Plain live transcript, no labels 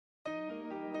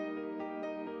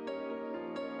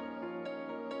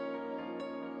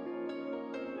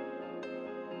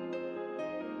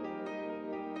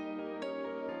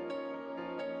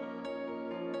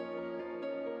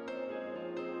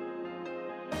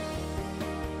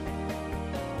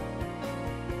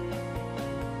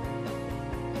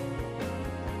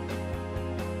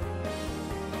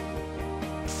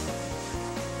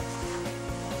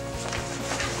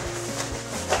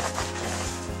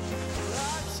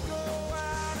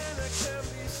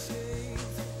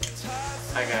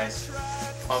Hi guys,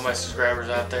 all my subscribers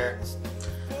out there.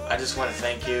 I just want to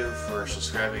thank you for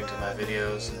subscribing to my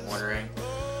videos and wondering.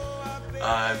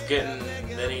 I've gotten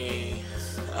many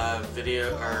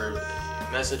video or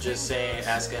messages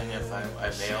asking if I'm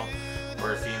a male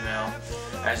or a female.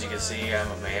 As you can see, I'm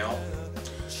a male.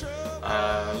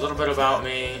 A little bit about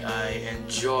me: I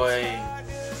enjoy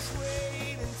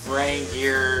rain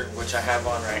gear, which I have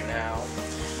on right now.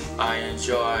 I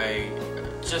enjoy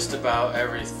just about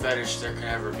every fetish there can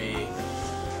ever be.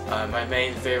 My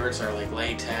main favorites are like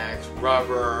latex,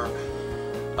 rubber,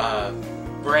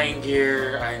 rain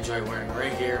gear. I enjoy wearing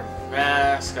rain gear,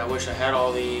 mask. I wish I had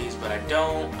all these, but I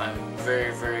don't. I'm a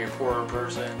very, very poor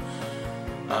person.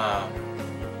 I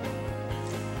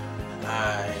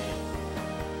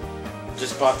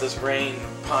just bought this rain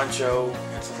poncho.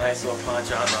 It's a nice little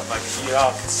poncho. I don't know if you all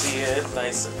can see it.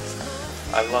 Nice.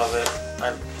 I love it.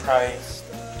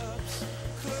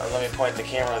 Let me point the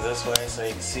camera this way so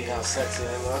you can see how sexy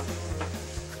I look.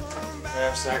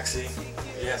 I'm sexy.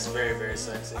 Yes, very, very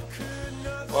sexy.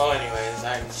 Well, anyways,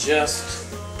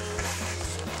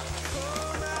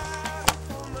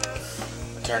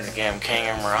 turn the damn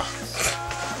camera.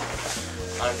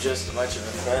 I'm just as much of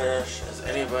a fetish as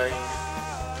anybody.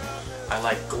 I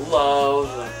like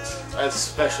gloves. I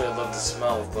especially love the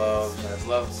smell of gloves. I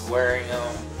love wearing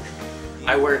them.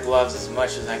 I wear gloves as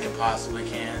much as I can possibly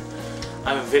can.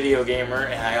 I'm a video gamer,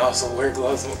 and I also wear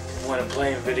gloves when I'm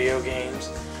playing video games.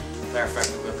 Matter of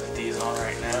fact, I'm going to put these on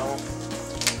right now.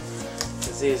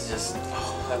 Because these just,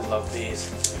 oh, I love these.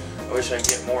 I wish I could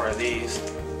get more of these.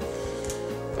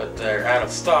 But they're out of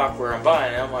stock where I'm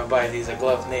buying them. I buy these at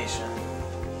Glove Nation.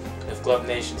 If Glove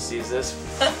Nation sees this.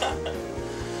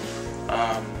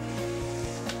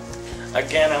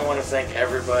 Again, I want to thank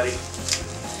everybody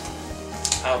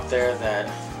out there that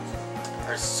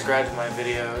are subscribed to my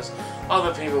videos. All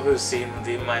the people who've seen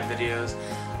my videos,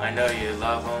 I know you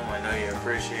love them, I know you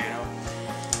appreciate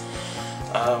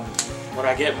them. When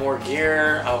I get more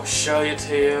gear, I'll show it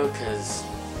to you, because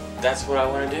that's what I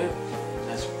want to do.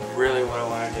 That's really what I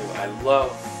want to do. I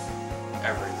love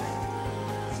everything.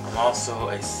 I'm also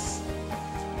I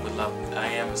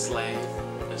am a slave.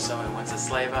 If someone wants a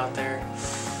slave out there,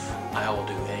 I will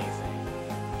do anything.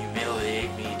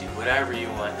 Humiliate me, do whatever you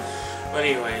want. But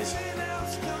anyways,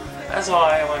 that's all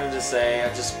I wanted to say.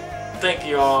 I just thank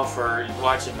you all for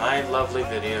watching my lovely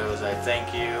videos. I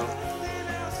thank you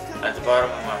at the bottom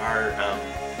of my heart.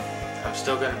 I'm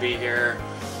still going to be here.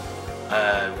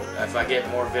 If I get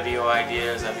more video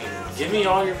ideas, I mean, give me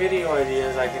all your video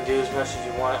ideas. I can do as much as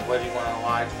you want. What do you want to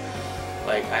watch?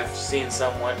 Like, I've seen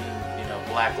someone,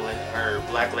 black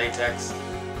latex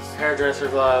hairdresser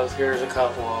gloves. Here's a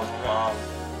couple of them.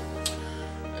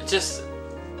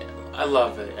 I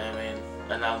love it. I mean,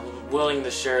 and I'm willing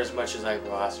to share as much as I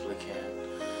possibly can.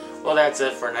 Well, that's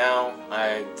it for now.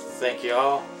 I thank you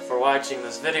all for watching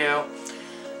this video.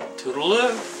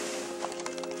 Toodaloo!